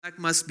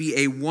Must be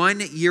a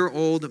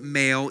 1-year-old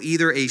male,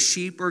 either a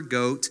sheep or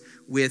goat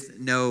with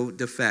no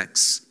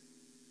defects.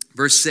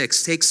 Verse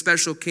 6, take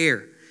special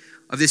care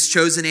of this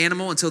chosen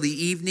animal until the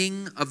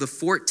evening of the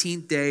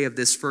 14th day of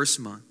this first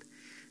month.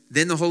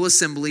 Then the whole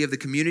assembly of the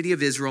community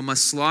of Israel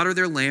must slaughter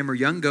their lamb or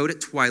young goat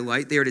at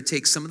twilight. They are to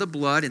take some of the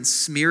blood and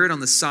smear it on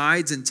the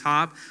sides and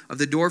top of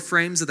the door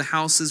frames of the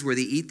houses where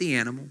they eat the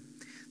animal.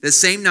 The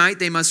same night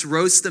they must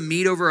roast the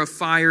meat over a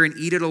fire and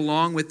eat it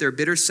along with their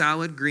bitter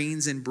salad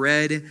greens and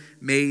bread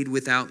made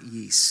without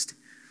yeast.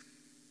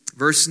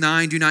 Verse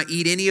 9, do not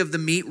eat any of the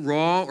meat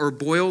raw or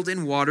boiled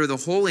in water. The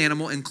whole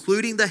animal,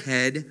 including the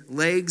head,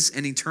 legs,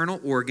 and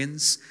internal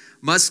organs,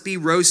 must be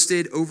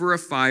roasted over a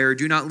fire.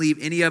 Do not leave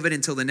any of it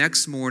until the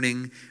next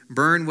morning.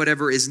 Burn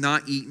whatever is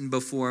not eaten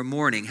before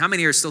morning. How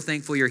many are still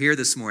thankful you're here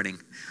this morning?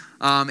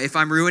 If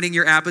I'm ruining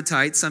your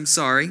appetites, I'm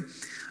sorry.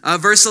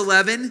 Verse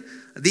 11,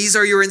 these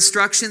are your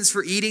instructions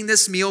for eating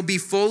this meal. Be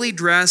fully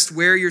dressed,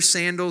 wear your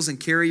sandals, and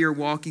carry your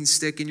walking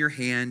stick in your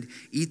hand.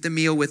 Eat the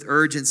meal with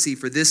urgency,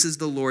 for this is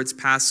the Lord's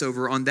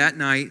Passover. On that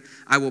night,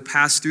 I will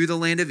pass through the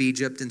land of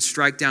Egypt and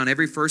strike down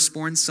every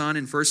firstborn son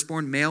and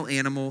firstborn male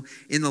animal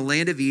in the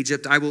land of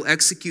Egypt. I will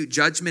execute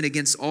judgment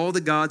against all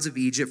the gods of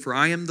Egypt, for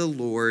I am the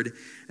Lord.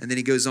 And then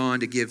he goes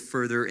on to give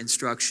further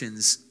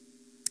instructions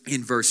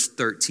in verse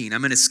 13.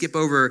 I'm going to skip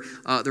over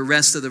the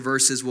rest of the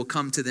verses. We'll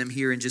come to them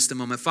here in just a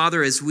moment.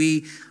 Father, as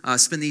we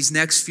spend these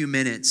next few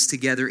minutes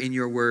together in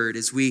your word,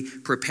 as we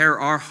prepare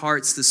our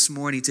hearts this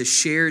morning to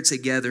share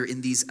together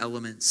in these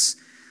elements,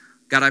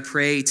 God, I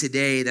pray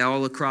today that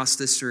all across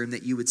this room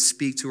that you would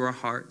speak to our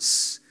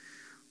hearts.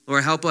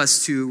 Lord, help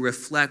us to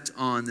reflect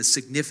on the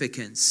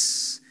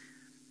significance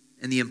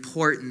and the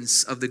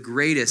importance of the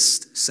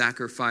greatest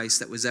sacrifice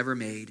that was ever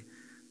made,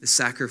 the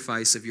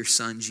sacrifice of your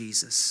son,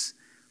 Jesus.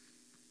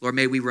 Lord,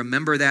 may we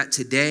remember that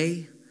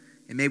today,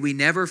 and may we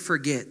never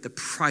forget the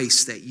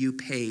price that you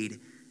paid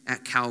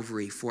at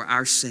Calvary for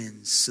our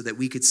sins so that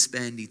we could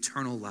spend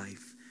eternal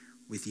life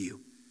with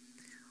you.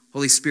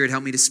 Holy Spirit,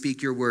 help me to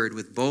speak your word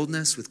with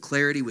boldness, with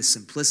clarity, with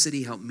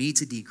simplicity. Help me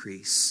to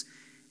decrease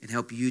and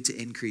help you to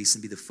increase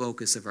and be the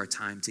focus of our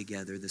time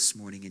together this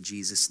morning in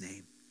Jesus'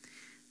 name.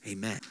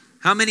 Amen.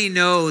 How many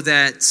know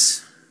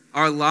that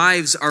our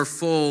lives are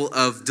full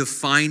of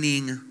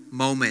defining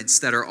moments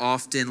that are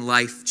often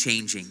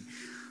life-changing?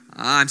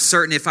 I'm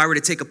certain if I were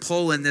to take a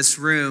poll in this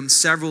room,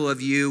 several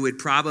of you would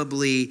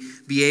probably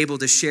be able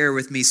to share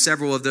with me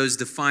several of those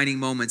defining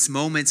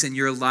moments in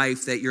your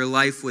life that your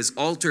life was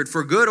altered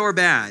for good or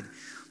bad,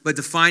 but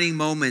defining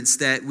moments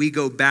that we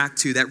go back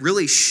to that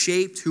really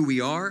shaped who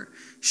we are,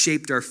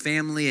 shaped our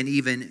family, and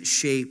even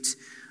shaped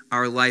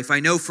our life.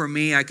 I know for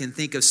me, I can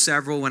think of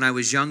several when I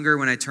was younger,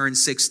 when I turned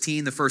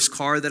 16, the first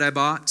car that I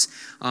bought.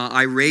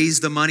 I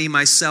raised the money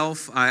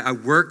myself. I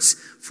worked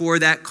for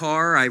that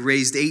car. I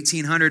raised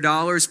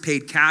 $1,800,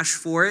 paid cash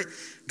for it,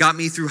 got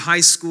me through high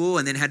school,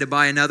 and then had to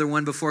buy another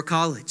one before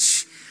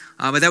college.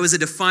 But that was a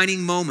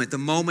defining moment, the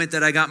moment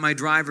that I got my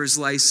driver's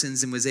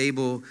license and was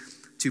able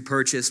to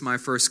purchase my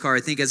first car. I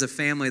think as a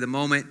family, the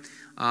moment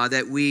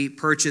that we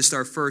purchased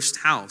our first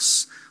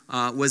house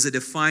was a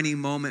defining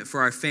moment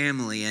for our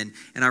family. And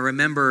I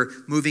remember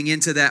moving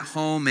into that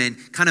home and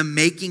kind of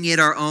making it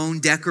our own,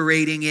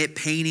 decorating it,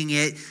 painting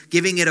it,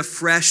 giving it a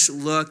fresh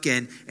look,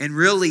 and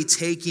really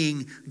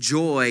taking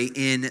joy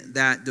in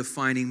that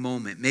defining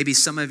moment. Maybe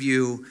some of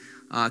you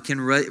can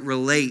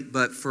relate,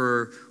 but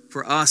for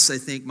us, I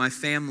think my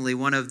family,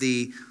 one of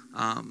the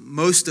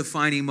most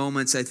defining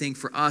moments, I think,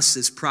 for us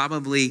is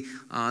probably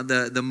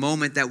the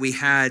moment that we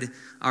had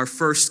our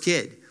first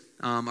kid.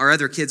 Our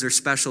other kids are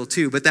special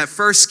too, but that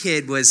first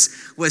kid was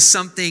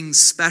something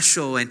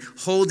special, and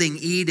holding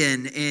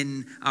Eden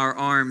in our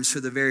arms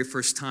for the very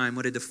first time,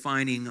 what a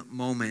defining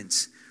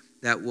moment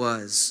that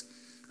was.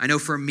 I know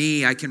for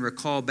me, I can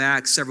recall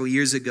back several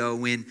years ago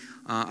when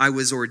I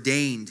was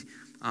ordained.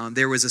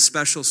 There was a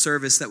special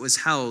service that was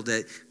held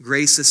at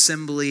Grace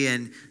Assembly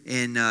in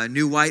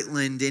New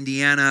Whiteland,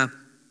 Indiana,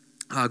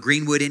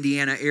 Greenwood,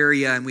 Indiana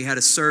area, and we had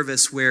a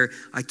service where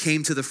I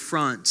came to the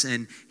front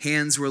and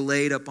hands were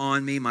laid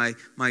upon me. My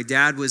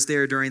dad was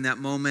there during that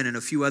moment, and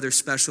a few other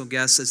special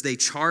guests as they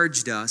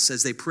charged us,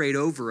 as they prayed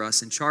over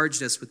us and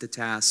charged us with the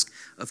task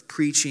of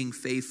preaching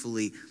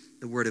faithfully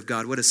the Word of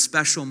God. What a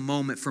special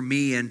moment for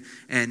me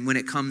and when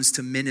it comes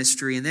to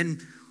ministry. And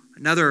then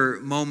another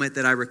moment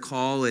that I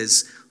recall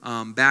is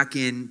back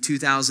in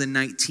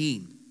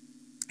 2019.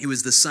 It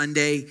was the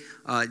Sunday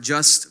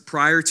just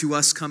prior to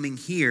us coming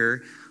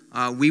here.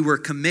 We were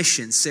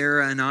commissioned,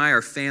 Sarah and I,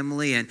 our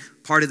family, and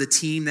part of the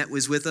team that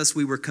was with us,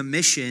 we were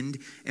commissioned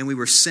and we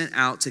were sent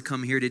out to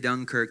come here to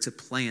Dunkirk to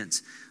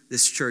plant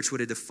this church.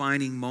 What a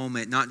defining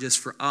moment, not just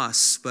for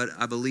us, but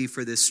I believe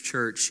for this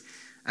church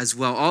as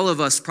well. All of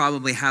us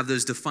probably have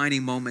those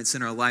defining moments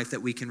in our life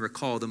that we can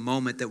recall, the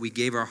moment that we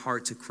gave our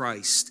heart to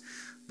Christ,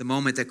 the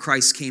moment that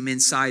Christ came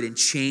inside and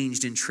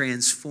changed and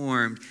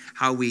transformed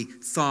how we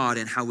thought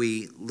and how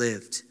we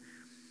lived.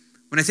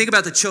 When I think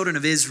about the children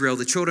of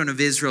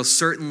Israel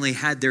certainly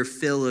had their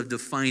fill of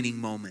defining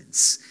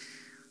moments.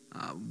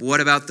 What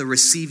about the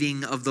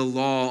receiving of the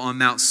law on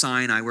Mount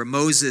Sinai, where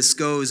Moses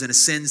goes and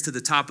ascends to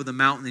the top of the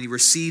mountain and he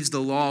receives the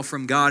law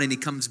from God and he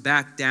comes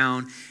back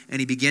down and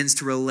he begins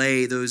to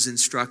relay those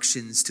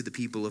instructions to the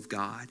people of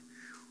God?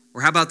 Or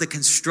how about the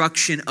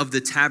construction of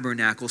the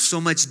tabernacle? So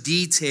much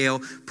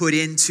detail put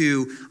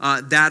into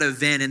that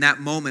event and that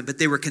moment, but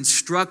they were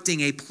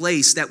constructing a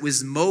place that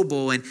was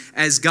mobile, and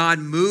as God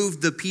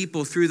moved the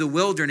people through the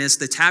wilderness,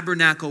 the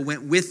tabernacle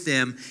went with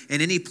them,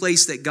 and any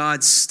place that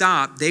God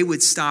stopped, they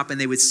would stop and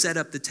they would set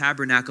up the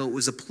tabernacle. It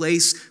was a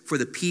place for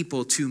the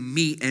people to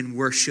meet and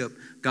worship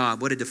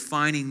God. What a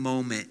defining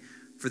moment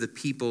for the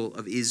people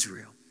of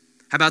Israel.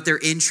 How about their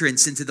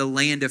entrance into the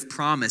land of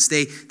promise?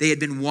 They had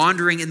been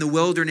wandering in the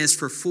wilderness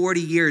for 40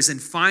 years, and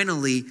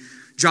finally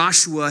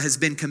Joshua has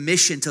been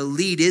commissioned to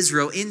lead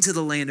Israel into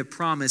the land of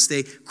promise.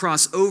 They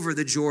cross over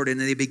the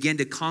Jordan and they begin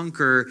to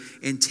conquer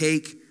and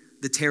take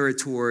the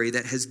territory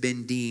that has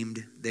been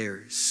deemed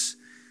theirs.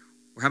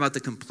 Or how about the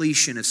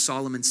completion of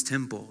Solomon's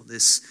temple,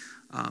 this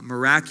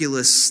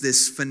miraculous,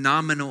 this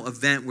phenomenal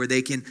event where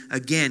they can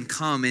again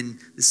come in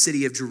the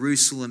city of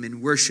Jerusalem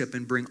and worship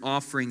and bring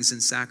offerings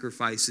and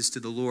sacrifices to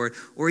the Lord.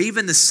 Or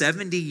even the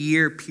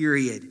 70-year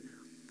period.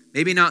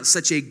 Maybe not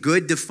such a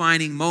good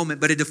defining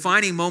moment, but a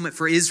defining moment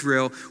for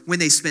Israel when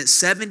they spent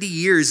 70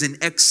 years in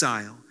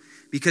exile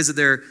because of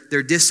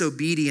their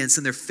disobedience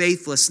and their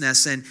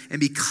faithlessness. And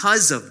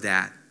because of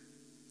that,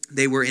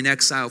 they were in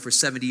exile for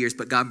 70 years,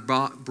 but God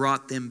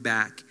brought them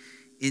back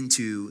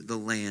into the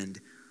land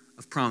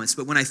of promise.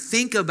 But when I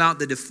think about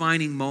the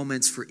defining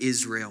moments for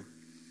Israel,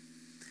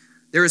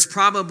 there is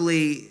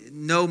probably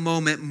no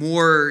moment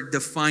more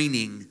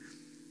defining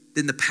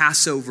than the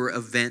Passover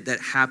event that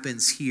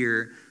happens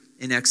here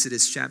in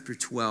Exodus chapter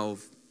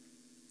 12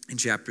 and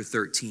chapter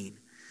 13.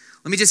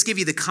 Let me just give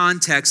you the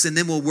context, and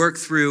then we'll work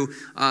through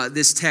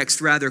this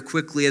text rather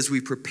quickly as we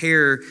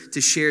prepare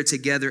to share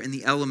together in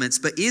the elements.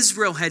 But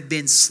Israel had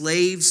been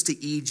slaves to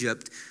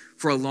Egypt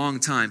for a long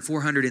time,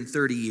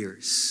 430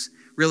 years.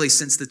 Really,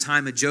 since the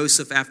time of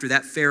Joseph. After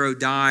that Pharaoh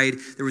died,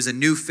 there was a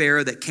new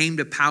Pharaoh that came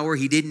to power.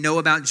 He didn't know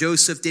about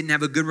Joseph, didn't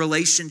have a good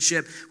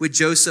relationship with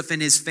Joseph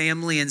and his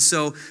family. And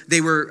so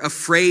they were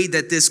afraid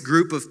that this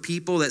group of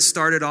people that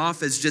started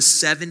off as just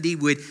 70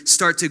 would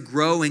start to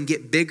grow and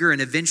get bigger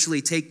and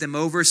eventually take them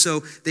over.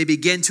 So they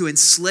began to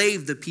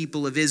enslave the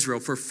people of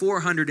Israel. For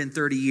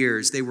 430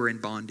 years, they were in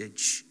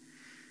bondage.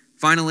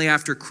 Finally,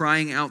 after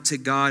crying out to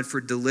God for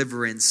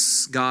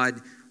deliverance, God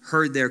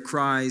heard their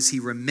cries. He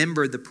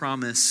remembered the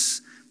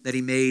promise that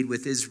he made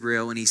with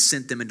Israel, and he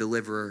sent them a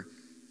deliverer,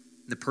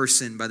 the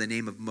person by the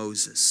name of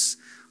Moses.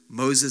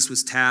 Moses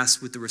was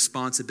tasked with the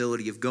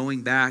responsibility of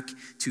going back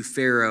to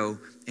Pharaoh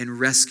and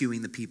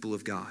rescuing the people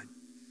of God.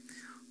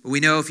 But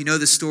we know, if you know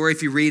the story,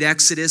 if you read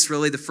Exodus,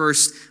 really the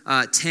first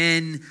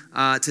 10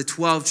 to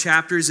 12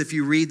 chapters, if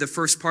you read the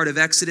first part of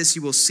Exodus,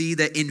 you will see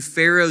that in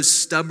Pharaoh's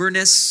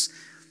stubbornness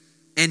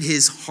and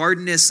his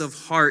hardness of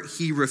heart,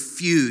 he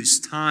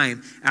refused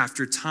time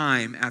after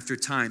time after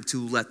time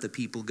to let the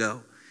people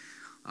go.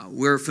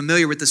 We're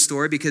familiar with the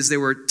story because there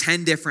were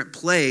 10 different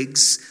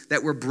plagues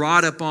that were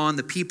brought upon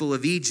the people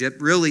of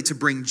Egypt, really to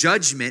bring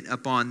judgment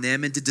upon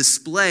them and to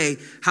display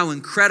how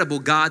incredible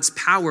God's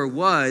power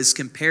was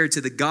compared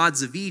to the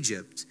gods of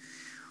Egypt.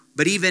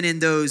 But even in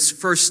those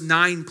first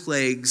 9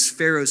 plagues,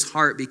 Pharaoh's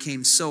heart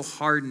became so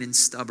hardened and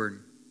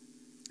stubborn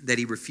that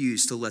he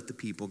refused to let the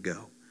people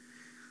go.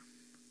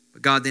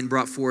 But God then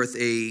brought forth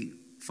a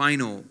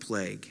final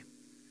plague,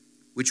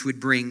 which would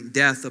bring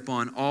death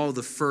upon all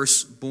the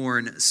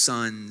firstborn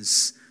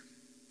sons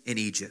in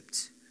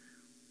Egypt.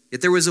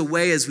 Yet there was a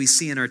way, as we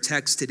see in our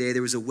text today,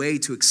 there was a way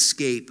to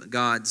escape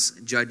God's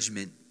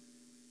judgment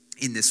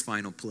in this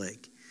final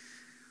plague.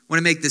 I want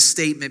to make this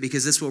statement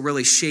because this will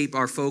really shape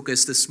our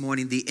focus this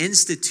morning. The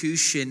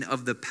institution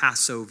of the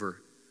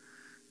Passover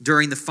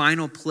during the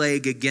final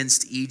plague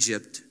against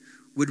Egypt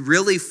would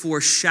really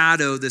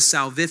foreshadow the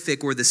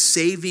salvific or the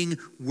saving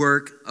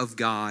work of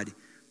God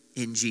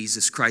in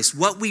Jesus Christ.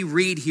 What we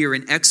read here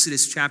in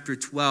Exodus chapter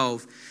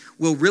 12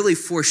 will really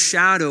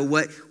foreshadow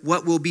what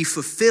will be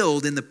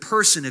fulfilled in the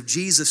person of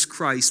Jesus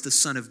Christ, the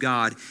Son of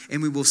God.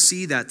 And we will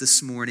see that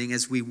this morning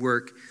as we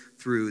work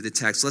through the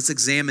text. Let's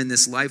examine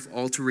this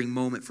life-altering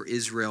moment for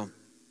Israel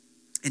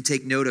and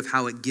take note of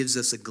how it gives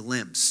us a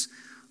glimpse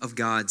of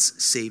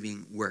God's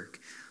saving work.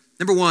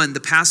 Number one, the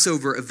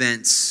Passover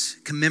events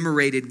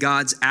commemorated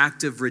God's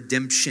act of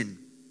redemption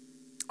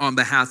on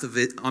behalf of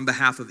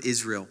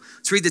Israel.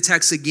 Let's read the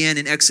text again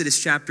in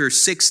Exodus chapter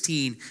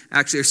 16,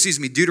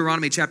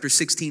 Deuteronomy chapter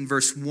 16,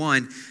 verse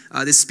 1.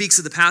 This speaks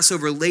of the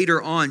Passover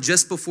later on,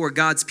 just before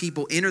God's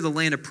people enter the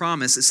land of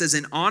promise. It says,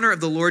 in honor of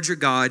the Lord your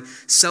God,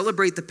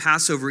 celebrate the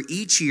Passover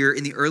each year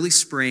in the early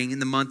spring in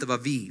the month of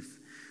Aviv.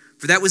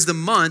 For that was the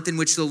month in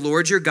which the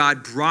Lord your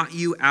God brought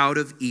you out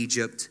of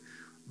Egypt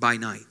by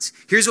night.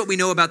 Here's what we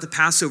know about the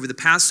Passover. The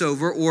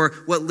Passover, or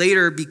what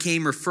later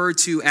became referred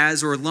to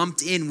as or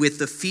lumped in with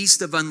the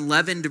Feast of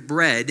Unleavened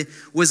Bread,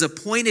 was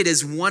appointed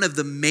as one of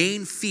the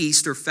main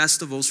feasts or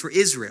festivals for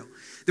Israel.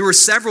 There were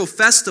several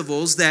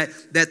festivals that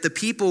the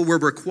people were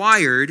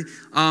required,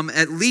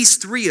 at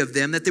least 3 of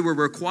them, that they were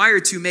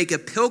required to make a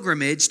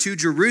pilgrimage to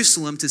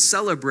Jerusalem to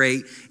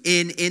celebrate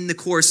in the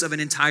course of an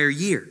entire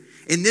year.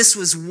 And this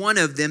was one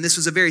of them. This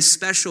was a very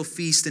special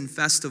feast and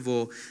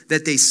festival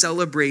that they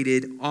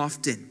celebrated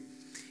often.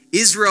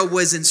 Israel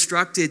was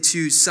instructed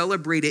to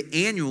celebrate it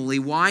annually.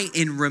 Why?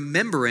 In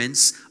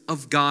remembrance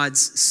of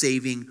God's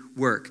saving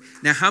work.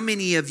 Now, how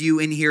many of you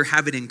in here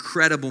have an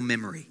incredible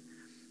memory?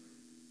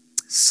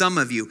 Some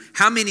of you.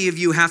 How many of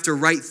you have to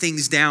write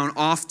things down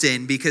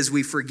often because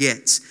we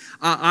forget?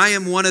 I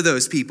am one of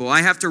those people.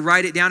 I have to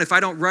write it down. If I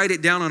don't write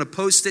it down on a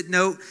Post-it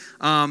note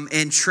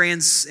and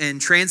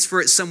transfer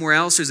it somewhere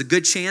else, there's a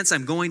good chance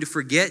I'm going to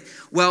forget.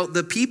 Well,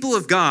 the people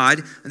of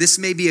God, this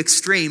may be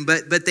extreme,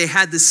 but they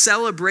had this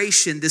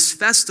celebration, this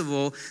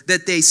festival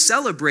that they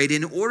celebrate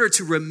in order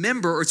to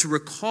remember or to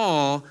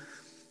recall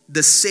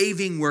the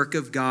saving work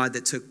of God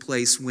that took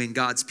place when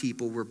God's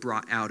people were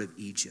brought out of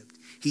Egypt.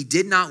 He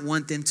did not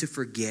want them to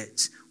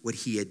forget what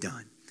he had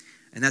done.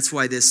 And that's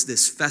why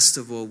this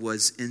festival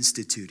was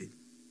instituted.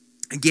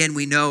 Again,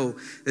 we know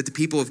that the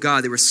people of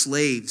God, they were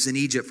slaves in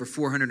Egypt for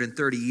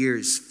 430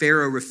 years.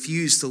 Pharaoh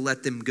refused to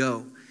let them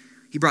go.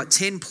 He brought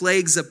 10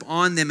 plagues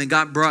upon them and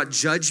God brought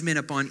judgment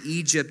upon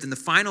Egypt. And the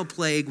final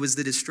plague was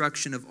the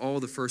destruction of all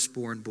the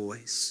firstborn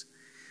boys.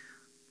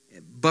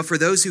 But for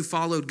those who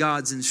followed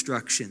God's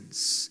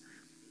instructions,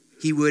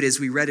 he would, as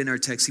we read in our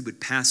text, he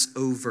would pass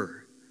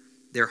over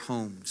their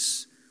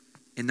homes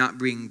and not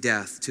bring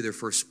death to their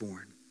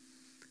firstborn.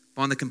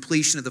 On the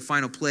completion of the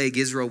final plague,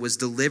 Israel was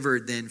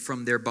delivered then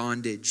from their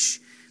bondage,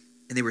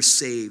 and they were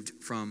saved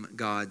from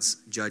God's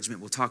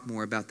judgment. We'll talk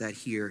more about that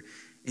here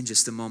in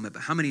just a moment.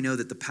 But how many know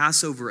that the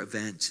Passover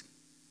event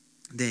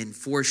then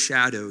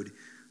foreshadowed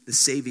the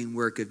saving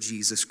work of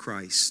Jesus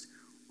Christ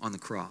on the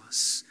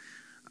cross?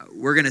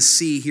 We're going to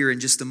see here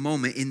in just a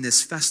moment in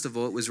this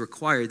festival, it was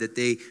required that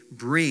they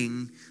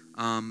bring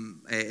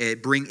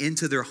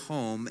into their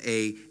home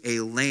a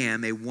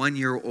lamb, a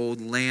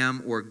 1-year-old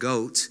lamb or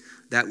goat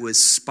that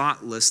was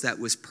spotless, that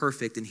was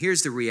perfect. And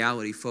here's the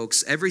reality,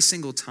 folks. Every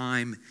single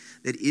time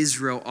that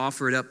Israel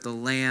offered up the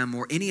lamb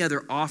or any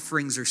other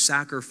offerings or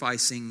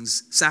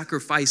sacrifices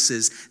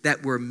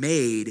that were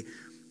made,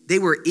 they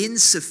were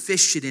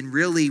insufficient in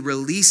really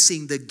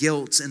releasing the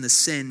guilt and the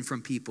sin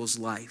from people's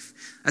life.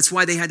 That's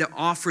why they had to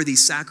offer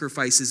these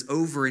sacrifices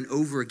over and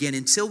over again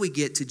until we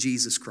get to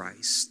Jesus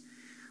Christ,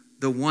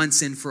 the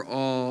once and for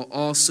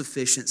all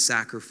sufficient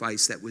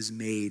sacrifice that was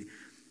made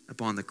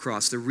upon the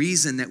cross. The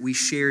reason that we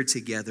share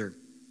together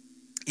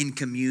in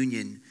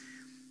communion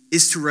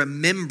is to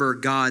remember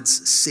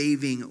God's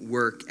saving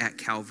work at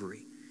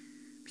Calvary.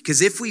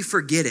 Because if we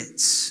forget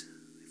it,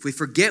 if we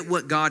forget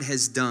what God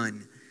has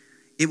done,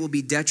 it will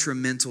be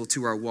detrimental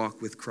to our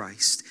walk with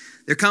Christ.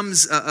 There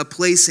comes a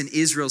place in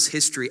Israel's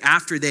history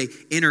after they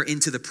enter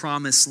into the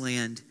promised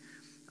land.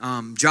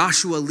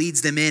 Joshua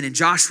leads them in, and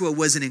Joshua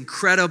was an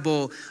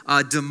incredible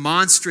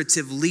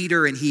demonstrative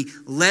leader, and he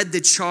led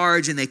the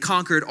charge, and they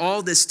conquered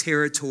all this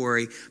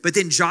territory. But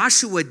then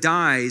Joshua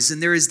dies,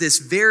 and there is this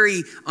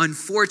very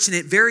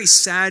unfortunate, very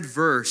sad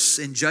verse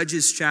in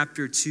Judges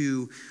chapter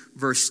 2,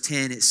 verse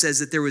 10. It says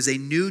that there was a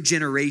new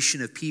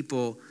generation of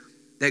people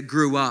that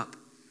grew up.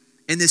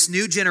 And this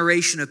new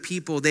generation of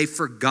people, they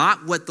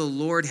forgot what the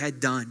Lord had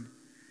done.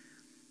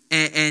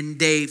 And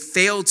they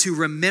failed to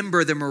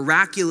remember the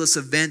miraculous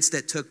events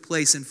that took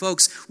place. And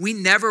folks, we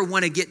never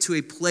want to get to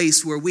a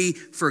place where we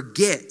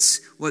forget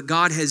what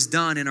God has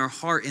done in our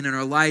heart and in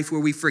our life,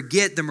 where we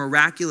forget the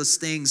miraculous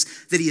things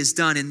that he has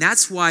done. And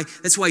that's why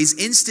he's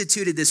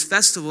instituted this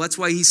festival. That's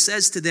why he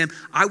says to them,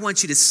 I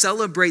want you to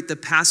celebrate the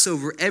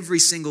Passover every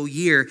single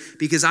year,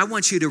 because I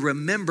want you to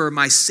remember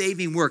my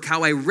saving work,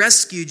 how I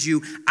rescued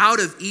you out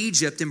of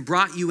Egypt and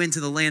brought you into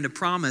the land of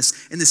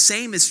promise. And the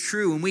same is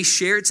true when we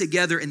share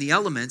together in the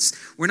elements.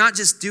 We're not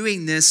just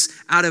doing this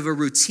out of a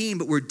routine,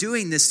 but we're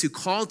doing this to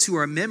call to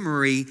our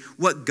memory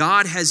what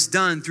God has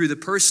done through the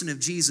person of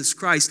Jesus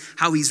Christ,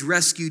 how he's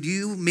rescued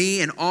you, me,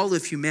 and all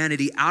of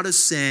humanity out of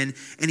sin,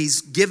 and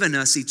he's given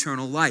us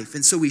eternal life.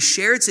 And so we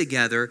share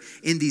together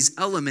in these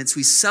elements.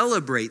 We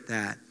celebrate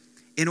that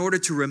in order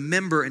to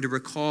remember and to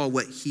recall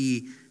what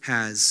he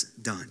has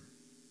done.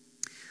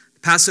 The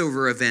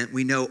Passover event,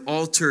 we know,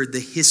 altered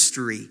the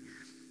history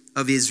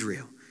of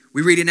Israel.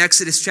 We read in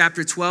Exodus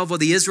chapter 12, while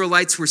the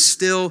Israelites were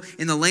still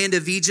in the land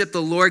of Egypt,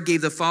 the Lord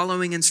gave the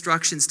following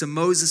instructions to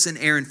Moses and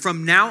Aaron.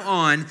 From now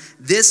on,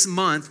 this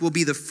month will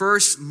be the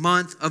first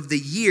month of the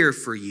year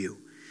for you.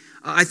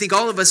 I think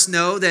all of us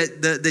know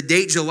that the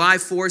date July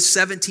 4th,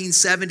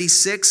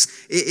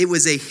 1776, it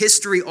was a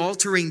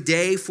history-altering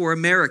day for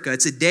America.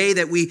 It's a day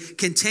that we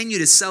continue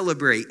to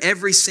celebrate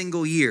every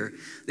single year.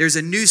 There's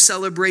a new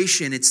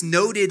celebration. It's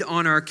noted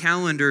on our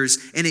calendars,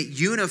 and it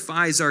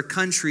unifies our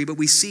country. But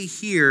we see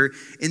here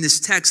in this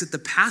text that the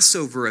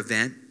Passover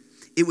event,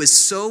 it was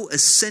so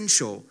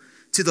essential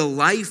to the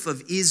life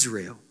of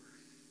Israel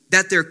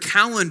that their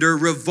calendar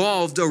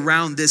revolved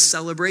around this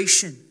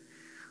celebration.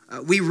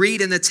 We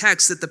read in the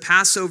text that the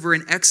Passover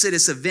and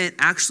Exodus event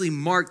actually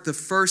marked the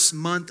first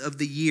month of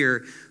the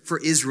year for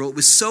Israel. It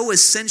was so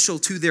essential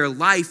to their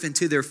life and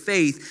to their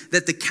faith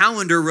that the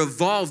calendar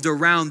revolved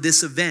around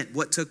this event,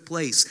 what took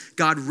place,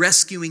 God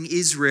rescuing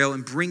Israel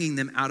and bringing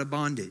them out of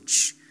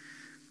bondage.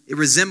 It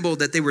resembled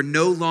that they were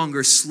no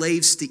longer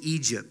slaves to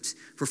Egypt.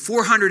 For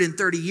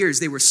 430 years,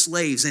 they were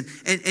slaves.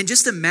 And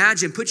just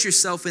imagine, put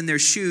yourself in their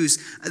shoes.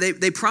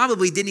 They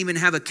probably didn't even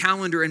have a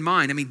calendar in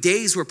mind. I mean,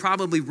 days were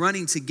probably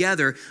running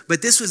together,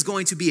 but this was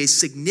going to be a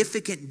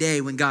significant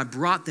day when God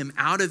brought them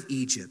out of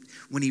Egypt,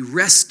 when he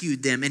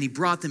rescued them and he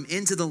brought them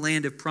into the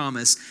land of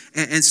promise.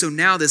 And so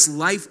now this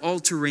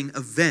life-altering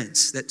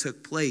event that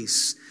took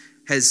place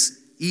has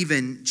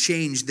even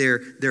changed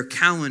their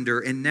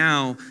calendar, and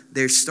now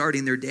they're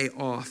starting their day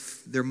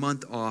off, their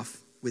month off,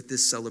 with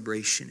this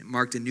celebration. It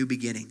marked a new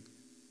beginning,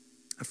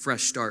 a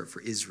fresh start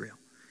for Israel.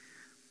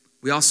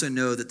 We also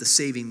know that the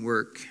saving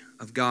work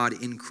of God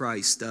in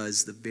Christ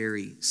does the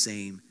very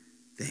same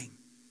thing.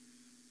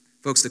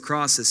 Folks, the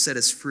cross has set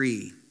us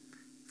free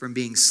from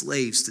being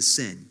slaves to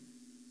sin,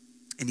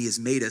 and he has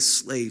made us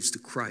slaves to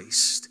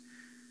Christ.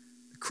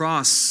 The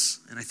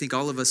cross, and I think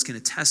all of us can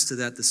attest to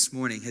that this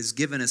morning, has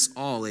given us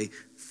all a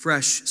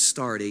fresh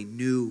start, a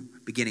new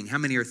beginning. How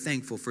many are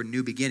thankful for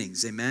new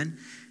beginnings? Amen?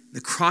 The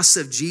cross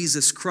of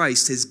Jesus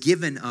Christ has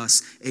given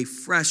us a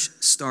fresh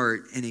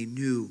start and a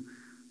new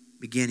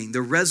beginning.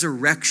 The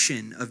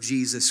resurrection of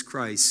Jesus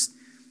Christ,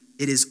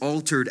 it has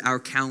altered our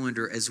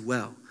calendar as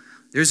well.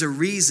 There's a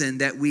reason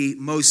that we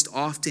most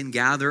often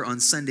gather on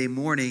Sunday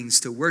mornings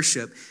to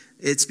worship.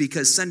 It's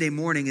because Sunday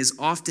morning is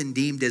often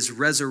deemed as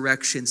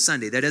Resurrection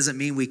Sunday. That doesn't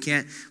mean we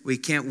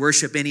can't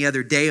worship any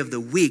other day of the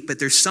week, but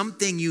there's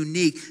something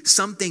unique,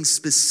 something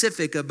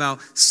specific about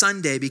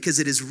Sunday because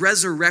it is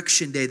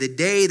Resurrection Day, the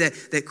day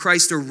that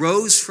Christ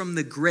arose from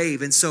the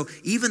grave. And so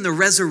even the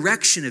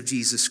resurrection of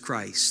Jesus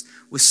Christ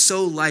was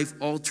so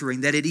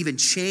life-altering that it even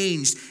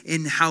changed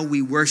in how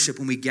we worship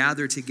when we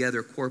gather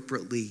together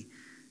corporately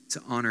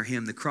to honor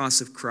him. The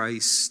cross of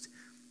Christ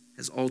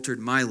has altered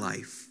my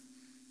life.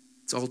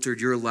 It's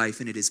altered your life,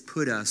 and it has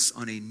put us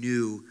on a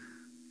new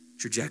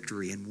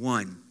trajectory, and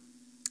one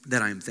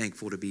that I am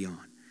thankful to be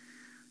on.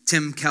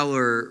 Tim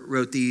Keller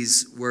wrote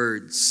these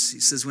words.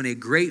 He says, when a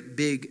great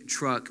big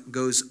truck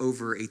goes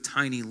over a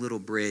tiny little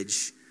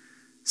bridge,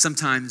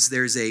 sometimes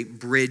there's a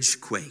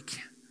bridge quake.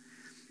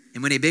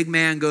 And when a big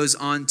man goes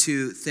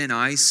onto thin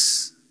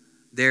ice,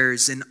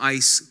 there's an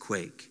ice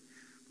quake.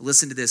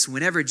 Listen to this.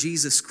 Whenever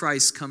Jesus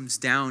Christ comes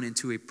down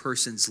into a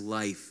person's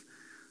life,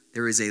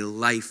 there is a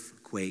life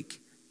quake.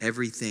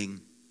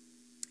 Everything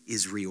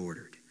is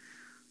reordered.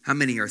 How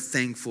many are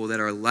thankful that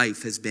our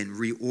life has been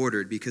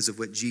reordered because of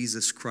what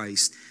Jesus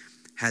Christ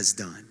has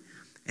done?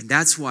 And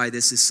that's why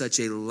this is such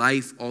a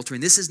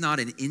life-altering. This is not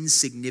an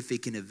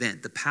insignificant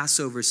event. The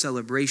Passover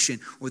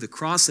celebration or the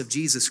cross of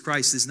Jesus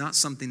Christ is not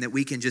something that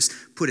we can just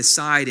put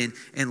aside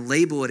and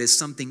label it as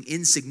something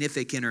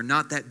insignificant or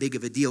not that big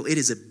of a deal. It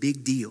is a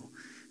big deal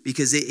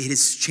because it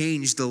has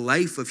changed the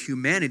life of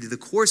humanity, the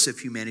course of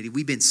humanity.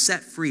 We've been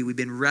set free. We've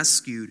been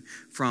rescued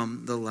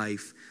from the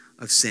life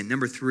of sin.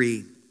 Number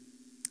 3,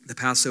 the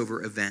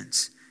Passover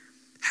event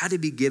had to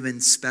be given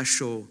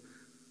special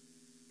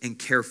and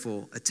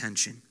careful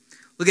attention.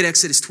 Look at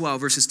Exodus 12,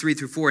 verses 3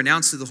 through 4.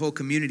 Announce to the whole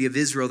community of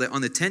Israel that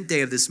on the 10th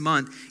day of this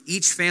month,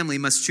 each family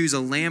must choose a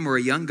lamb or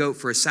a young goat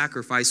for a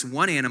sacrifice,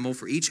 one animal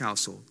for each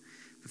household.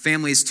 If a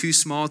family is too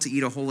small to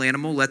eat a whole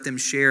animal, let them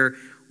share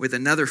with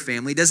another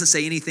family. It doesn't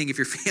say anything if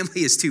your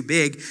family is too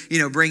big,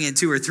 bring in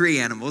 2 or 3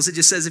 animals. It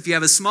just says if you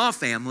have a small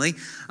family,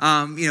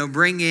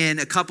 bring in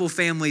a couple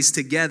families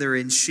together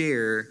and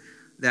share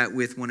that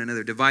with one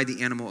another. Divide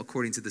the animal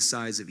according to the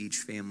size of each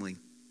family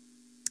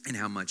and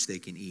how much they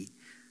can eat.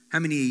 How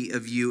many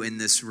of you in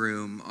this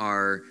room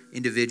are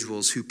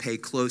individuals who pay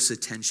close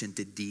attention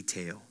to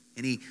detail?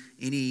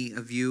 Any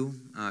of you?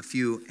 A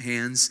few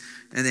hands.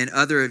 And then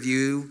other of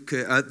you,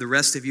 the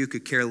rest of you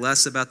could care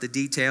less about the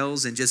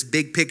details and just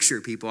big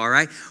picture people, all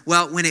right?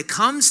 Well, when it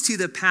comes to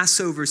the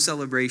Passover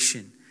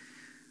celebration,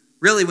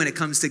 really when it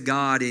comes to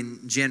God in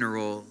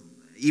general,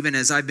 even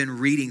as I've been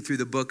reading through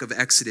the book of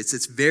Exodus,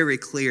 it's very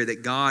clear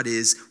that God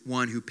is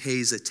one who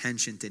pays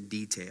attention to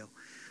detail.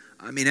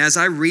 I mean, as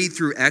I read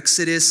through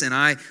Exodus and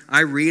I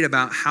read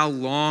about how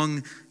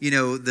long,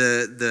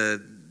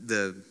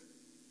 the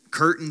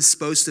curtain's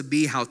supposed to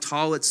be, how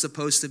tall it's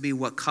supposed to be,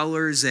 what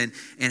colors and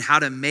how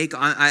to make.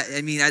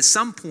 I mean, at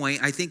some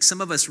point, I think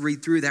some of us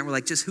read through that and we're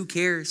like, just who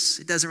cares?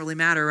 It doesn't really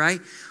matter, right?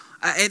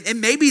 And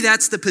maybe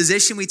that's the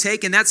position we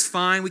take, and that's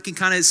fine. We can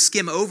kind of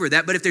skim over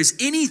that. But if there's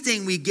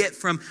anything we get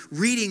from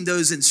reading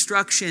those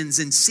instructions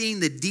and seeing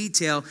the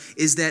detail,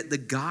 is that the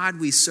God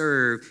we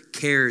serve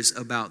cares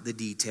about the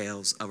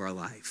details of our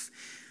life.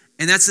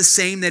 And that's the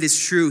same that is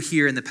true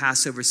here in the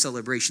Passover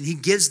celebration. He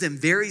gives them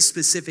very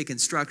specific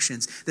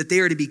instructions that they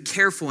are to be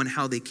careful in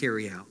how they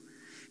carry out.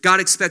 God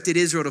expected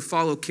Israel to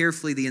follow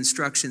carefully the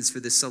instructions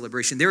for this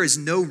celebration. There is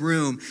no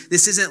room.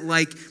 This isn't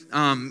like,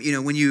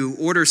 when you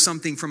order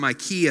something from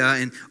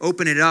IKEA and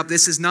open it up.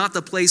 This is not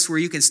the place where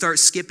you can start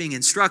skipping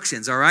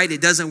instructions, all right? It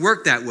doesn't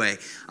work that way.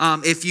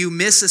 If you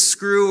miss a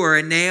screw or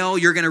a nail,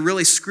 you're going to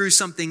really screw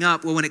something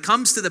up. Well, when it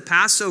comes to the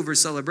Passover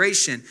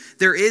celebration,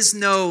 there is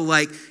no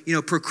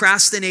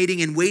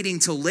procrastinating and waiting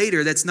till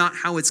later. That's not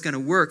how it's going to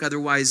work.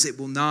 Otherwise, it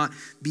will not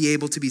be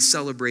able to be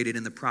celebrated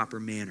in the proper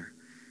manner.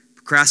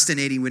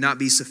 Procrastinating would not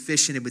be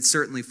sufficient. It would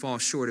certainly fall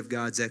short of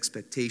God's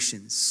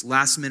expectations.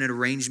 Last-minute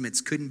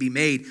arrangements couldn't be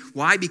made.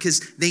 Why?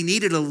 Because they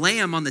needed a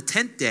lamb on the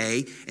 10th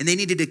day, and they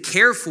needed to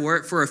care for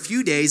it for a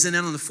few days, and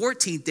then on the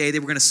 14th day, they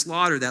were going to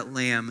slaughter that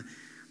lamb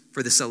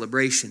for the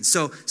celebration.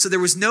 So there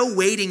was no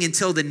waiting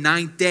until the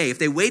 9th day. If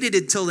they waited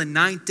until the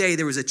 9th day,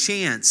 there was a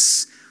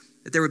chance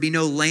that there would be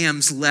no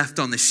lambs left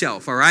on the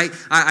shelf, all right?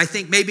 I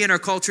think maybe in our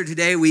culture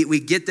today, we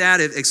get that,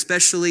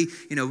 especially,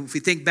 if we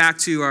think back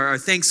to our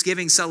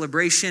Thanksgiving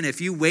celebration, if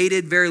you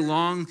waited very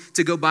long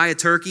to go buy a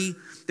turkey,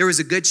 there was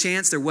a good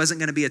chance there wasn't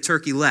going to be a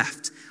turkey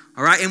left,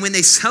 all right? And when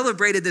they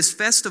celebrated this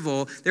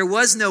festival, there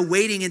was no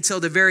waiting until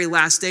the very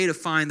last day to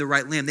find the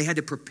right lamb. They had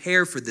to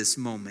prepare for this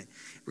moment.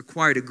 It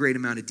required a great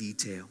amount of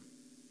detail.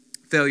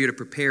 Failure to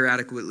prepare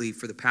adequately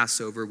for the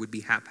Passover would be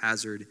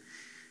haphazard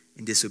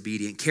and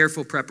disobedient.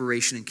 Careful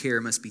preparation and care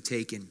must be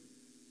taken.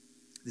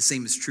 The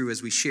same is true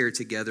as we share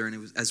together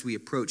and as we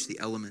approach the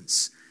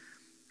elements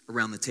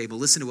around the table.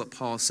 Listen to what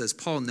Paul says.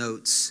 Paul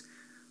notes,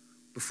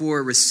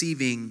 before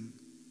receiving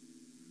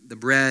the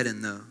bread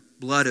and the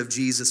blood of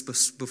Jesus,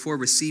 before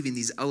receiving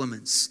these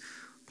elements,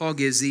 Paul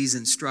gives these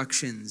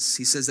instructions.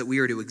 He says that we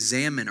are to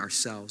examine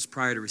ourselves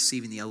prior to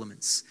receiving the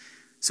elements.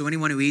 So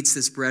anyone who eats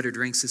this bread or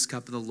drinks this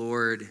cup of the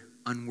Lord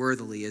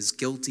unworthily is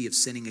guilty of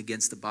sinning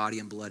against the body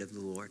and blood of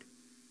the Lord.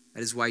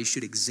 That is why you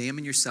should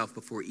examine yourself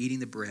before eating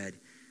the bread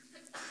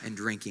and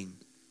drinking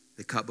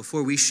the cup.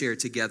 Before we share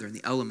together in the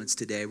elements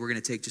today, we're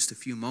going to take just a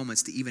few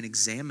moments to even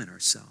examine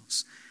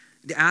ourselves.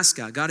 To ask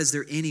God, is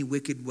there any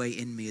wicked way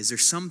in me? Is there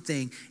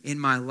something in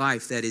my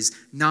life that is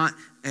not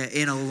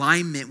in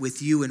alignment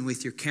with you and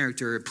with your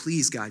character?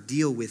 Please, God,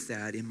 deal with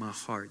that in my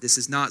heart. This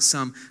is not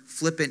some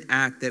flippant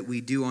act that we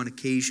do on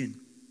occasion,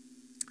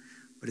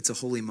 but it's a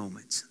holy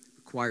moment. It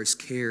requires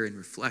care and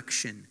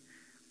reflection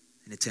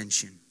and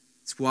attention.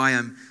 It's why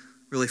I'm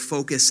really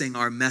focusing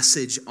our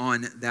message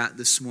on that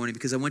this morning,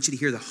 because I want you to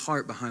hear the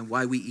heart behind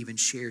why we even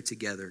share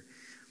together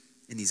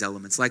in these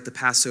elements. Like the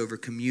Passover,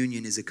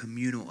 communion is a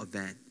communal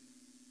event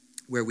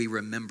where we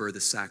remember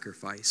the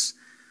sacrifice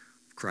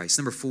of Christ.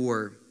 Number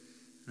 4, and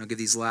I'll give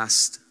this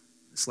last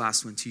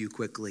one to you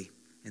quickly,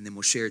 and then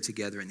we'll share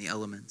together in the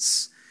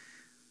elements.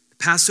 The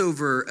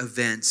Passover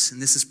event,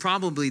 and this is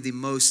probably the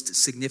most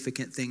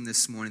significant thing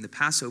this morning, the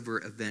Passover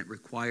event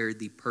required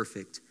the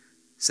perfect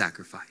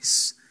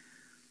sacrifice.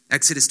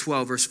 Exodus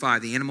 12, verse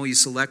 5, the animal you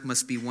select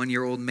must be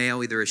 1-year-old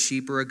male, either a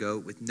sheep or a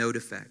goat, with no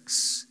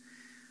defects.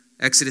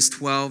 Exodus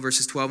 12,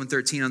 verses 12 and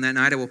 13, on that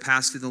night I will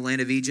pass through the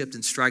land of Egypt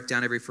and strike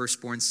down every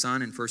firstborn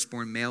son and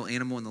firstborn male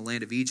animal in the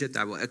land of Egypt.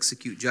 I will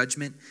execute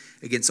judgment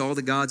against all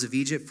the gods of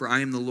Egypt, for I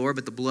am the Lord,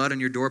 but the blood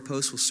on your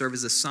doorposts will serve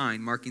as a sign,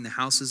 marking the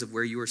houses of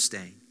where you are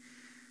staying.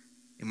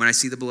 And when I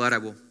see the blood, I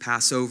will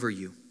pass over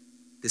you.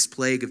 This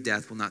plague of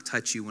death will not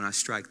touch you when I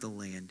strike the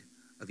land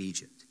of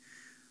Egypt.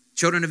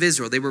 Children of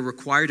Israel, they were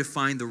required to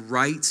find the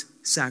right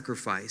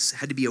sacrifice. It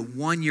had to be a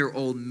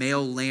 1-year-old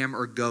male lamb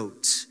or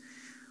goat,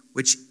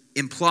 which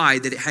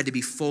implied that it had to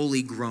be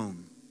fully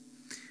grown,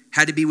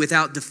 had to be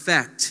without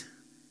defect,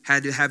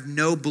 had to have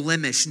no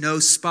blemish, no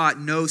spot,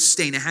 no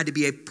stain. It had to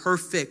be a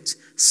perfect,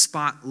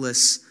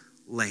 spotless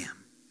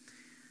lamb.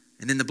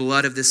 And then the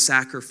blood of this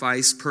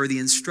sacrifice, per the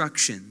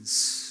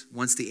instructions,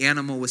 once the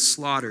animal was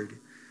slaughtered,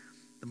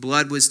 the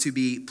blood was to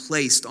be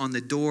placed on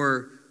the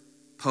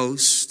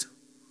doorpost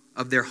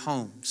of their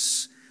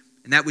homes.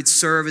 And that would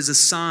serve as a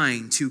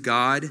sign to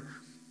God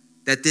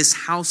that this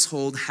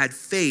household had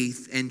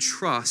faith and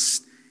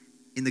trust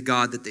in the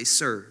God that they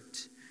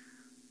served.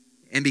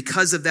 And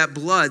because of that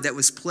blood that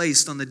was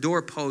placed on the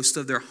doorpost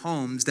of their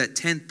homes, that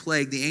 10th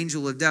plague, the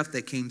angel of death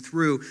that came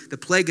through, the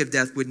plague of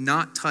death would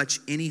not touch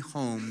any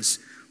homes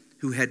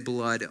who had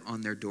blood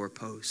on their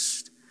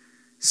doorpost,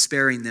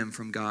 sparing them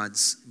from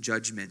God's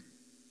judgment,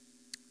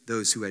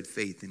 those who had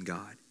faith in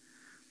God.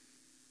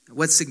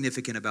 What's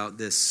significant about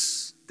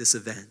this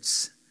event?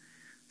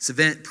 This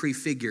event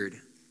prefigured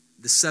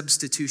the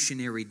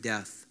substitutionary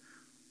death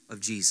of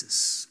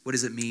Jesus. What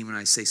does it mean when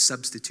I say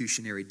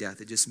substitutionary death?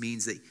 It just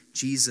means that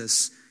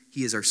Jesus,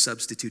 he is our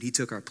substitute. He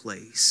took our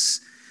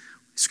place.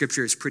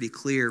 Scripture is pretty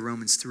clear.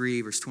 Romans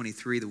 3, verse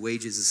 23,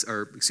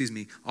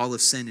 all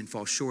have sinned and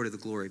fall short of the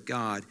glory of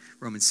God.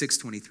 Romans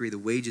 6:23, the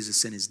wages of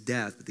sin is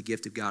death, but the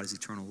gift of God is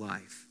eternal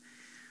life.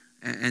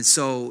 And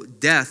so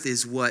death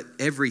is what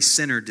every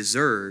sinner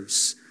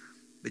deserves.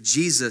 But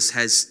Jesus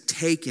has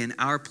taken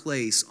our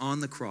place on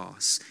the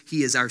cross.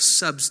 He is our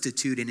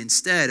substitute. And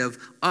instead of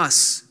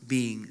us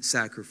being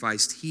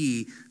sacrificed,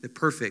 he, the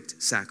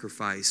perfect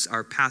sacrifice,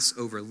 our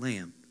Passover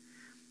lamb,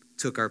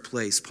 took our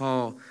place.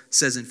 Paul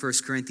says in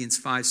 1 Corinthians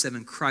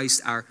 5:7,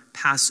 Christ, our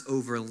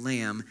Passover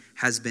lamb,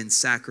 has been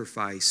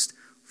sacrificed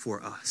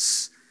for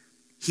us.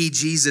 He,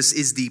 Jesus,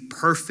 is the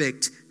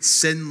perfect,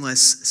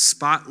 sinless,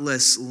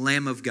 spotless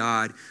Lamb of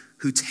God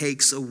who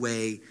takes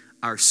away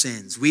our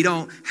sins. We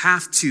don't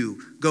have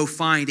to go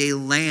find a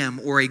lamb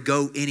or a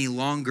goat any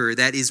longer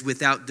that is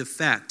without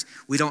defect.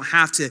 We don't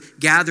have to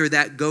gather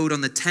that goat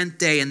on the 10th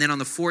day and then on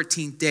the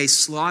 14th day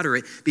slaughter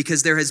it,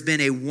 because there has been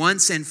a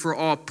once and for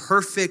all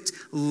perfect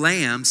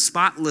lamb,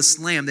 spotless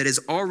lamb that has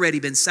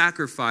already been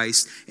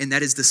sacrificed, and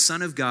that is the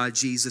Son of God,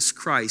 Jesus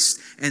Christ.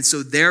 And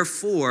so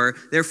therefore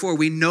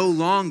we no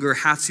longer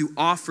have to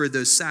offer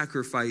those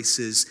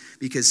sacrifices,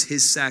 because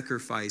his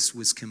sacrifice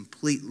was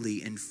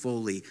completely and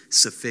fully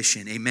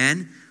sufficient.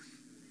 Amen?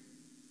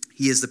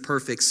 He is the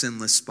perfect,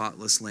 sinless,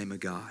 spotless Lamb of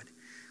God.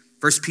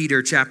 1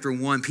 Peter chapter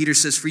 1, Peter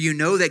says, "For you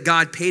know that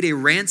God paid a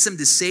ransom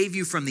to save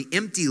you from the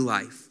empty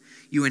life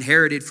you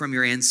inherited from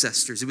your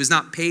ancestors. It was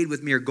not paid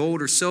with mere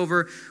gold or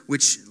silver,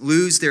 which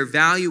lose their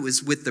value. It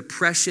was with the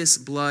precious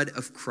blood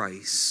of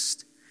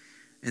Christ."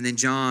 And then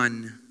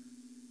John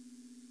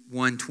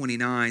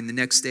 1:29, the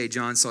next day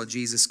John saw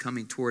Jesus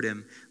coming toward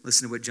him.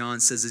 Listen to what John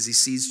says as he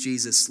sees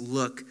Jesus.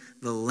 "Look,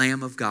 the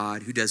Lamb of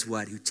God who does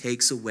what? Who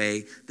takes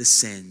away the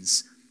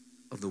sins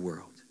of the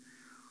world."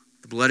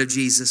 The blood of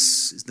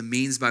Jesus is the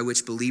means by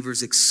which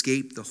believers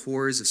escape the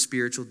horrors of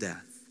spiritual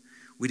death.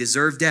 We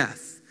deserve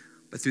death,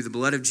 but through the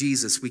blood of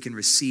Jesus, we can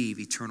receive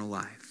eternal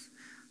life.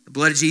 The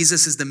blood of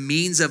Jesus is the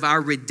means of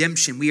our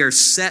redemption. We are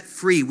set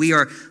free. We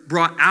are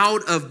brought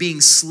out of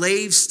being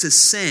slaves to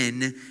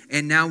sin,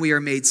 and now we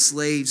are made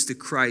slaves to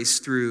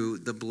Christ through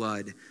the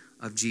blood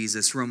of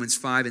Jesus. Romans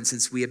 5, "And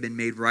since we have been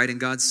made right in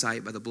God's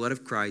sight by the blood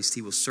of Christ,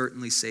 he will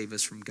certainly save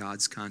us from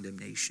God's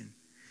condemnation."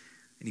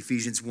 In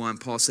Ephesians 1,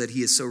 Paul said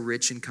he is so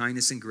rich in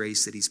kindness and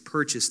grace that he's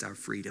purchased our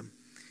freedom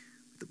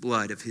with the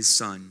blood of his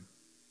Son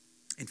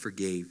and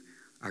forgave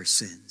our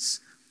sins.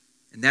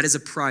 And that is a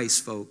price,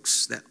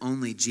 folks, that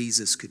only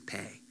Jesus could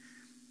pay.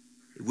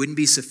 It wouldn't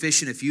be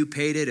sufficient if you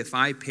paid it, if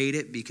I paid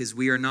it, because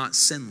we are not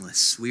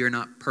sinless. We are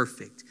not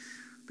perfect.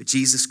 But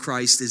Jesus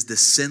Christ is the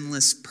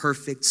sinless,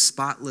 perfect,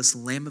 spotless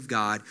Lamb of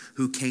God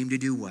who came to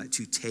do what?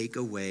 To take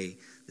away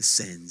the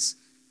sins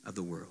of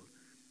the world.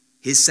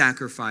 His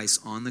sacrifice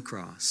on the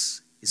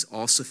cross is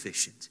all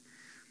sufficient.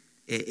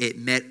 It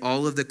met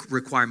all of the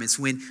requirements.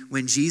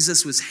 When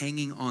Jesus was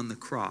hanging on the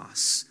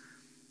cross,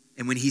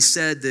 and when he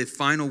said the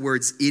final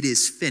words, "It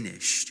is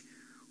finished,"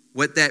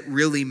 what that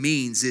really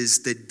means is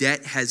the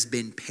debt has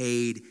been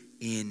paid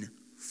in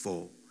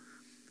full.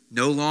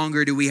 No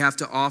longer do we have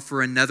to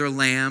offer another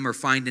lamb or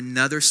find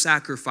another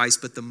sacrifice,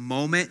 but the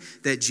moment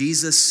that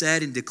Jesus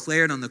said and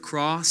declared on the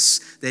cross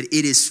that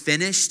it is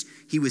finished,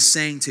 he was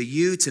saying to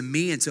you, to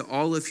me, and to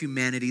all of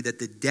humanity that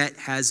the debt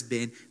has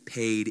been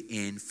paid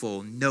in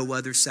full. No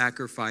other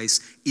sacrifice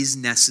is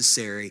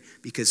necessary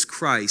because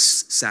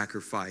Christ's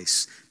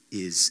sacrifice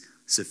is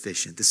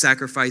sufficient. The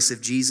sacrifice of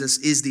Jesus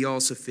is the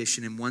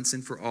all-sufficient and once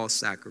and for all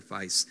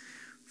sacrifice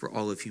for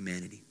all of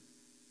humanity.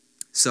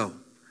 So,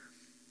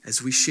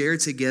 as we share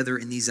together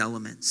in these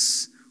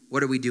elements,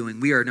 what are we doing?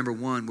 We are, number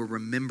one, we're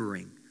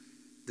remembering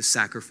the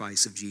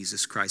sacrifice of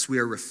Jesus Christ. We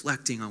are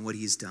reflecting on what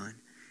he's done.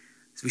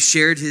 As we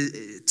shared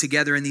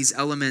together in these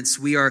elements,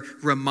 we are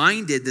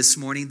reminded this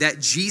morning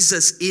that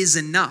Jesus is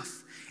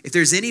enough. If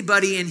there's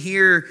anybody in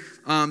here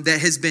that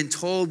has been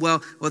told,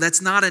 well,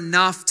 that's not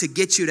enough to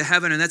get you to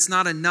heaven, and that's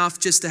not enough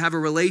just to have a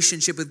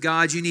relationship with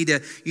God. You need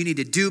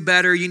to do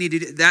better. You need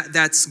to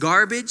that's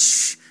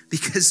garbage,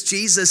 because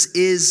Jesus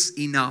is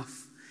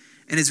enough.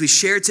 And as we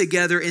share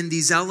together in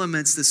these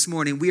elements this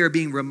morning, we are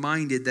being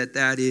reminded that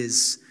that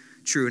is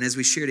true. And as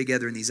we share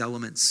together in these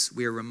elements,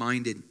 we are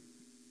reminded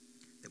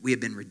we have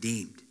been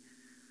redeemed.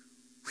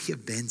 We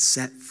have been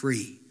set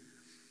free.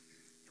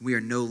 We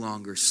are no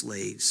longer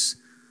slaves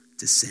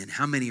to sin.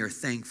 How many are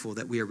thankful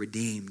that we are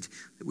redeemed,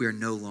 that we are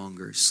no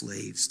longer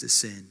slaves to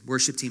sin?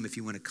 Worship team, if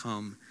you want to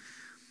come.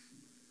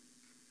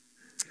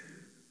 I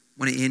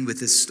want to end with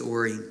this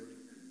story.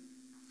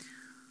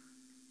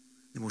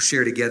 And we'll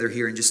share together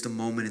here in just a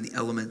moment in the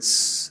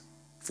elements.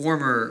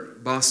 Former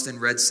Boston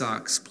Red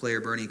Sox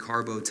player Bernie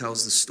Carbo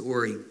tells the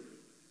story of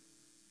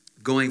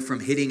going from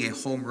hitting a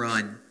home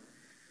run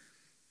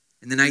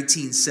in the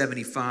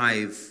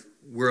 1975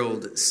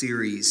 World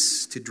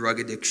Series to drug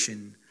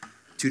addiction,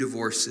 to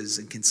divorces,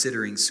 and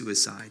considering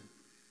suicide.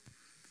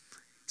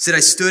 He said, "I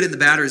stood in the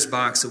batter's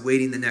box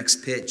awaiting the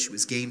next pitch. It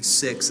was Game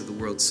 6 of the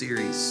World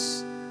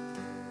Series.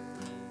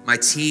 My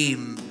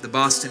team, the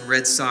Boston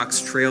Red Sox,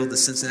 trailed the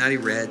Cincinnati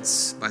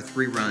Reds by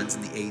 3 runs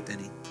in the 8th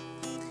inning.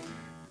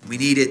 We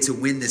needed to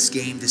win this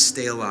game to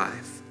stay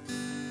alive.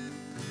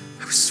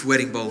 I was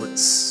sweating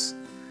bullets.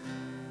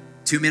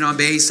 2 men on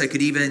base, I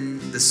could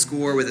even the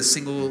score with a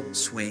single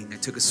swing. I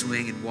took a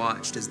swing and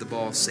watched as the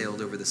ball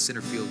sailed over the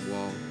center field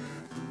wall.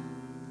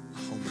 A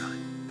home run.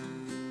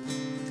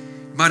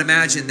 You might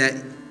imagine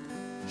that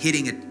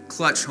hitting a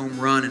clutch home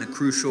run in a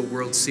crucial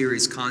World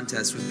Series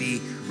contest would be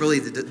really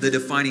the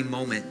defining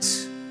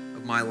moment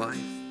of my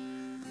life.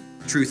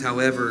 The truth,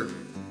 however,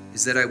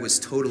 is that I was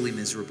totally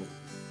miserable.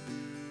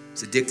 I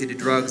was addicted to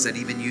drugs. I'd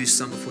even used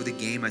some before the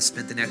game. I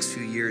spent the next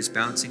few years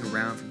bouncing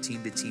around from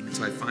team to team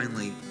until I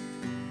finally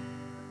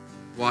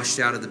washed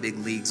out of the big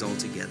leagues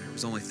altogether. I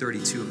was only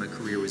 32 and my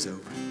career was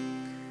over.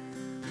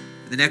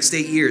 The next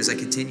 8 years, I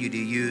continued to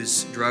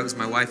use drugs.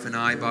 My wife and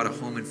I bought a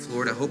home in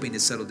Florida, hoping to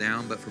settle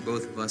down, but for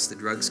both of us, the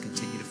drugs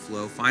continued to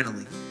flow.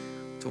 Finally,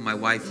 I told my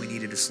wife we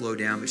needed to slow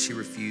down, but she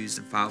refused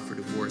and filed for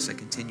divorce. I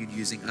continued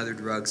using other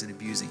drugs and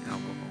abusing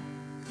alcohol.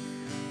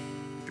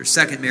 After a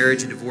second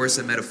marriage and divorce,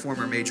 I met a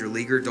former major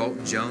leaguer,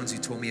 Dalton Jones, who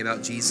told me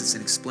about Jesus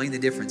and explained the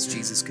difference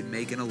Jesus could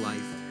make in a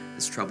life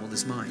that's troubled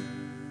his mind.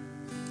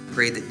 I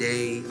prayed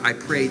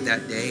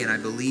that day, and I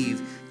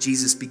believe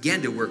Jesus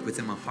began to work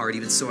within my heart.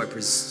 Even so, I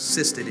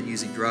persisted in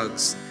using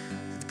drugs.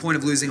 At the point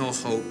of losing all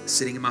hope,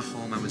 sitting in my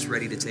home, I was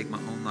ready to take my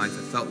own life.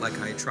 I felt like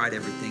I had tried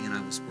everything and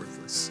I was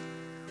worthless.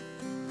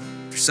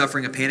 After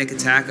suffering a panic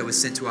attack, I was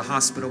sent to a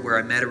hospital where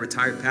I met a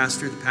retired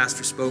pastor. The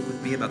pastor spoke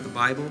with me about the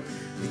Bible.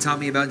 He taught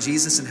me about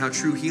Jesus and how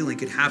true healing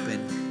could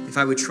happen if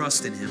I would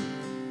trust in him.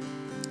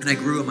 And I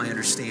grew in my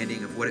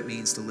understanding of what it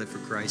means to live for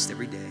Christ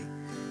every day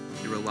and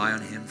to rely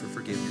on him for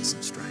forgiveness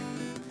and strength.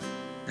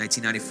 In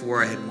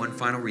 1994, I had one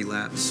final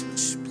relapse,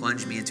 which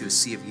plunged me into a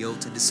sea of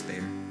guilt and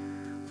despair.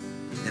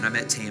 Then I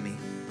met Tammy,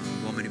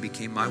 a woman who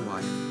became my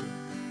wife.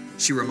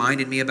 She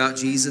reminded me about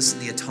Jesus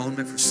and the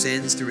atonement for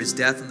sins through his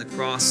death on the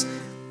cross.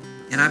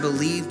 And I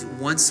believed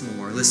once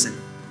more, listen,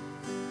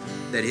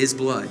 that his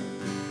blood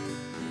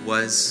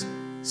was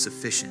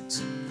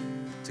sufficient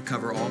to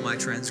cover all my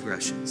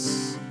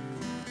transgressions,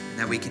 and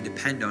that we can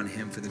depend on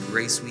him for the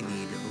grace we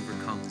need to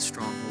overcome the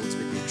strongholds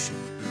of addiction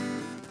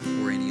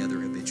or any other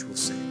habitual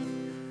sin.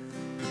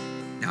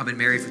 Now, I've been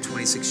married for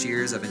 26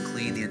 years. I've been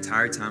clean the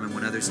entire time. I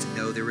want others to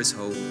know there is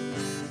hope.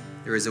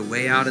 There is a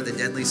way out of the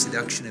deadly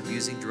seduction of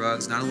using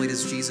drugs. Not only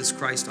does Jesus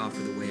Christ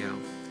offer the way out,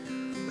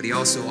 but he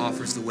also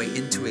offers the way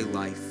into a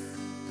life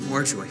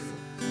more joyful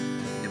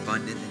and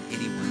abundant than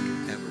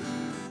anyone could ever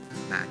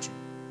imagine.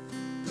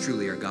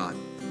 Truly, our God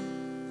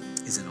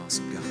is an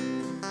awesome God.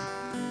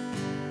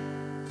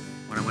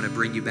 What I want to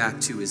bring you back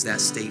to is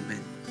that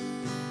statement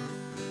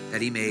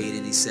that he made,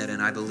 and he said,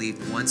 and I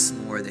believed once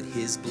more that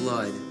his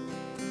blood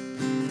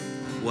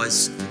was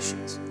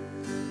sufficient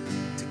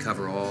to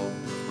cover all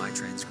of my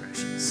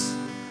transgressions.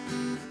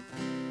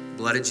 The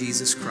blood of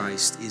Jesus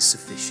Christ is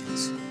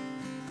sufficient.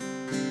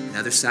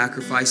 Another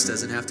sacrifice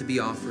doesn't have to be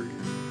offered.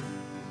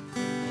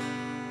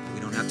 We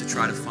don't have to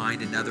try to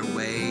find another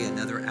way,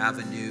 another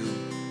avenue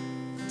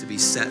to be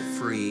set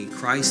free.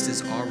 Christ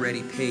has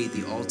already paid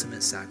the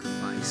ultimate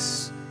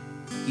sacrifice.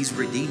 He's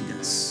redeemed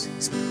us.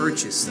 He's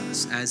purchased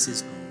us as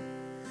his own.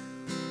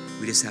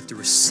 We just have to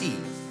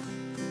receive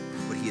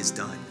what he has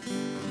done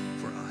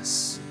for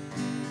us.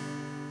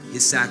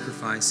 His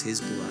sacrifice,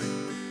 his blood.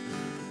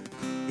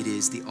 It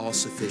is the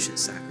all-sufficient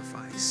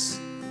sacrifice.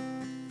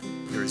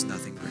 There is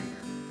nothing greater.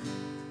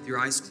 With your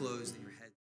eyes closed.